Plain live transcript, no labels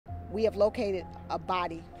We have located a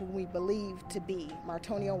body who we believe to be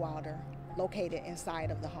Martonio Wilder, located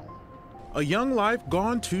inside of the home. A young life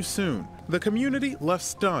gone too soon. The community left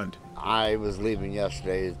stunned. I was leaving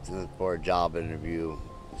yesterday for a job interview.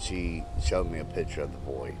 She showed me a picture of the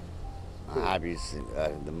boy. Have you seen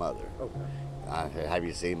the mother? Okay. Have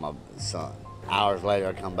you seen my son? Hours later,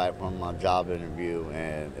 I come back from my job interview,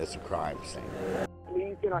 and it's a crime scene.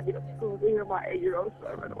 Please, can I get up to school to hear my 8-year-old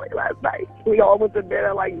son run away last night? We all went to bed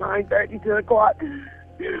at like 9:30, 10 o'clock.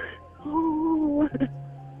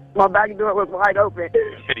 My back door was wide open.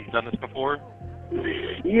 You said he's done this before?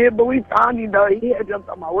 Yeah, but we found him, though. He had jumped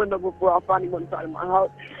out my window before I found him inside of my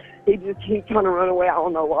house. He just keeps trying to run away. I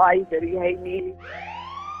don't know why. He said he hates me.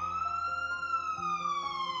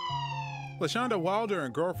 Lashanda Wilder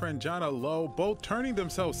and girlfriend Johnna Lowe both turning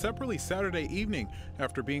themselves separately Saturday evening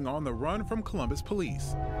after being on the run from Columbus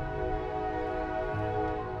police.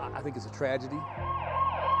 I think it's a tragedy.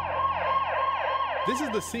 This is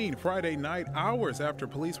the scene Friday night, hours after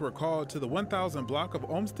police were called to the 1000 block of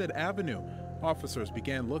Olmsted Avenue. Officers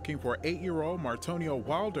began looking for 8-year-old Martonio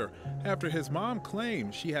Wilder after his mom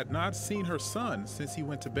claimed she had not seen her son since he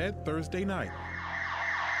went to bed Thursday night.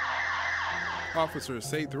 Officers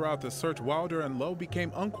say throughout the search, Wilder and Lowe became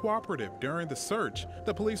uncooperative during the search.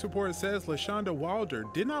 The police report says Lashanda Wilder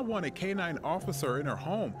did not want a canine officer in her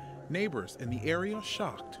home. Neighbors in the area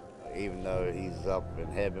shocked. Even though he's up in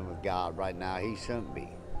heaven with God right now, he shouldn't be.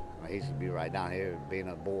 He should be right down here being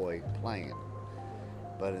a boy playing.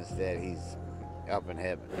 But instead, he's up in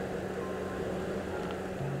heaven.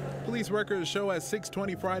 Police records show at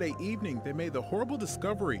 6:20 Friday evening they made the horrible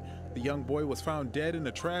discovery. The young boy was found dead in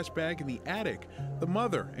a trash bag in the attic. The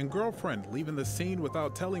mother and girlfriend leaving the scene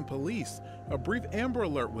without telling police. A brief Amber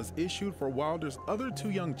Alert was issued for Wilder's other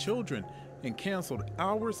 2 young children and canceled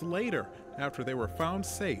hours later after they were found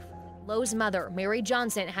safe. Lowe's mother, Mary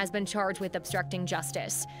Johnson, has been charged with obstructing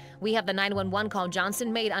justice. We have the 911 call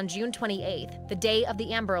Johnson made on June 28th, the day of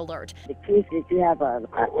the Amber Alert. The kids that you have an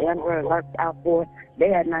Amber Alert out for, they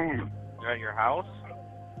had mine. You're at your house?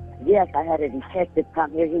 Yes, I had a detective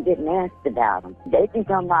come here. He didn't ask about them. They can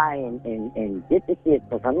come by and get the kids,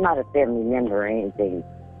 because I'm not a family member or anything,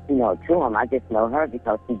 to them. I just know her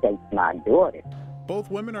because she dates my daughter.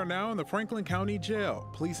 Both women are now in the Franklin County Jail.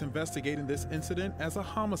 Police investigating this incident as a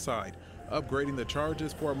homicide, upgrading the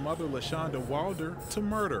charges for mother Lashanda Wilder to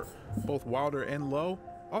murder. Both Wilder and Lowe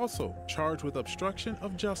also charged with obstruction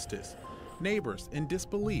of justice. Neighbors in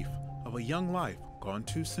disbelief of a young life gone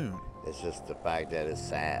too soon. It's just the fact that it's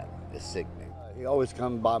sad, it's sickening. He always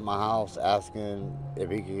comes by my house asking if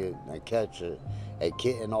he could catch a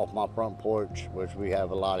kitten off my front porch, which we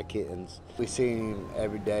have a lot of kittens. We see him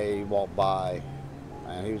every day, he walk by,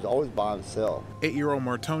 and he was always by himself. 8-year-old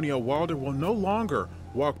Martonio Wilder will no longer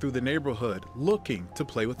walk through the neighborhood looking to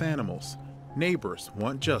play with animals. Neighbors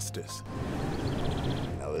want justice.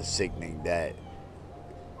 It's sickening that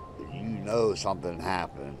something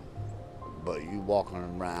happened, but you walking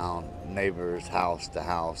around neighbors house to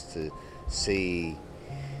house to see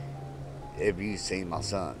if you seen my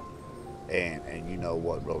son and you know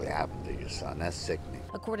what really happened to your son. That's sickening.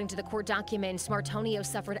 According to the court documents, Martonio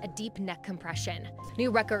suffered a deep neck compression.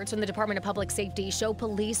 New records from the Department of Public Safety show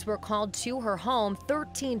police were called to her home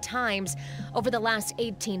 13 times over the last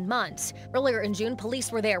 18 months. Earlier in June,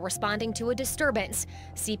 police were there responding to a disturbance.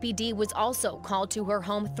 CPD was also called to her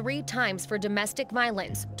home 3 times for domestic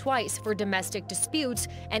violence, twice for domestic disputes,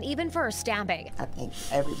 and even for a stabbing. I think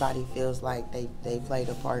everybody feels like they played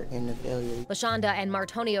a part in the failure. Lashanda and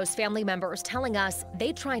Martonio's family members telling us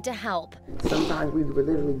they tried to help. Sometimes we were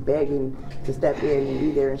literally begging to step in and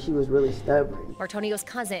be there, and she was really stubborn. Martonio's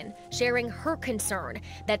cousin sharing her concern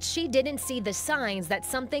that she didn't see the signs that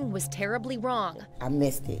something was terribly wrong. I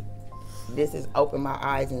missed it. This has opened my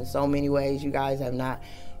eyes in so many ways you guys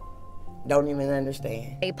don't even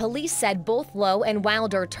understand. Police said both Lowe and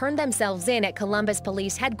Wilder turned themselves in at Columbus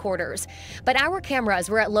Police Headquarters. But our cameras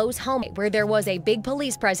were at Lowe's home, where there was a big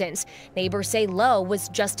police presence. Neighbors say Lowe was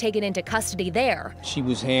just taken into custody there. She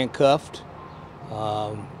was handcuffed.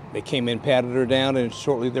 They came in, patted her down, and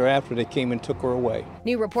shortly thereafter they came and took her away.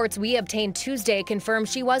 New reports we obtained Tuesday confirm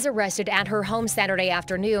she was arrested at her home Saturday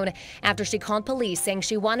afternoon after she called police saying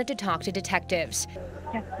she wanted to talk to detectives.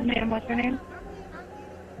 Yes, ma'am, what's your name?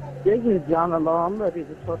 This is Johnna Lowe. I'm ready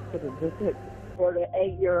to talk to the detective. For the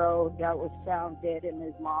 8-year-old that was found dead in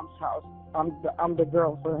his mom's house, I'm the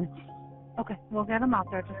girlfriend. Okay, we'll get him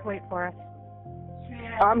out there. Just wait for us.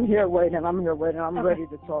 I'm here waiting. I'm Okay. ready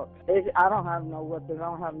to talk. I don't have no weapons. I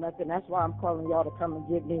don't have nothing. That's why I'm calling y'all to come and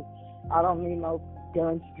get me. I don't need no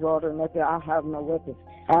guns drawn or nothing. I have no weapons.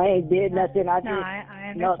 I ain't did nothing. I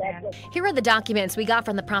understand. Here are the documents we got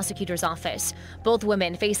from the prosecutor's office. Both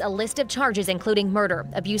women face a list of charges including murder,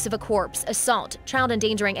 abuse of a corpse, assault, child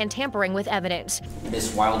endangering, and tampering with evidence.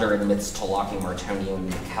 Miss Wilder admits to locking Martonio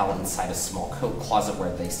and Mikkel inside a small coat closet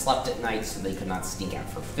where they slept at night so they could not sneak out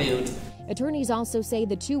for food. Attorneys also say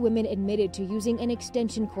the two women admitted to using an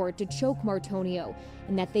extension cord to choke Martonio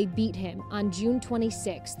and that they beat him on June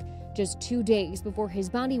 26th, just 2 days before his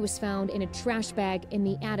body was found in a trash bag in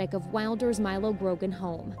the attic of Wilder's Milo Grogan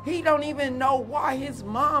home. He don't even know why his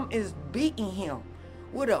mom is beating him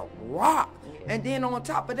with a rock. And then on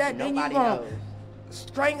top of that, then you gonna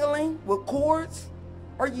strangling with cords?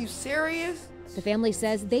 Are you serious? The family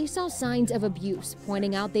says they saw signs of abuse,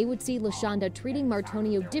 pointing out they would see Lashanda treating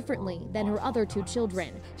Martonio differently than her other two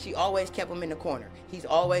children. She always kept him in the corner. He's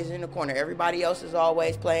always in the corner. Everybody else is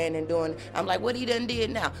always playing and doing. I'm like, what he done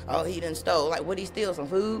did now? Oh, he done stole. Like, what he steal, some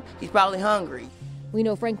food? He's probably hungry. We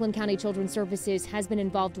know Franklin County Children's Services has been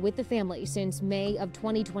involved with the family since May of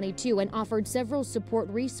 2022 and offered several support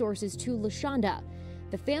resources to Lashanda.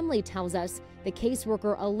 The family tells us the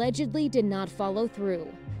caseworker allegedly did not follow through.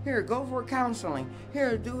 Here, go for counseling.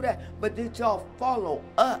 Here, do that. But did y'all follow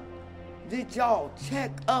up? Did y'all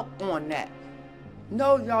check up on that?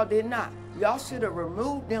 No, y'all did not. Y'all should have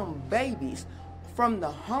removed them babies from the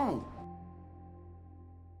home.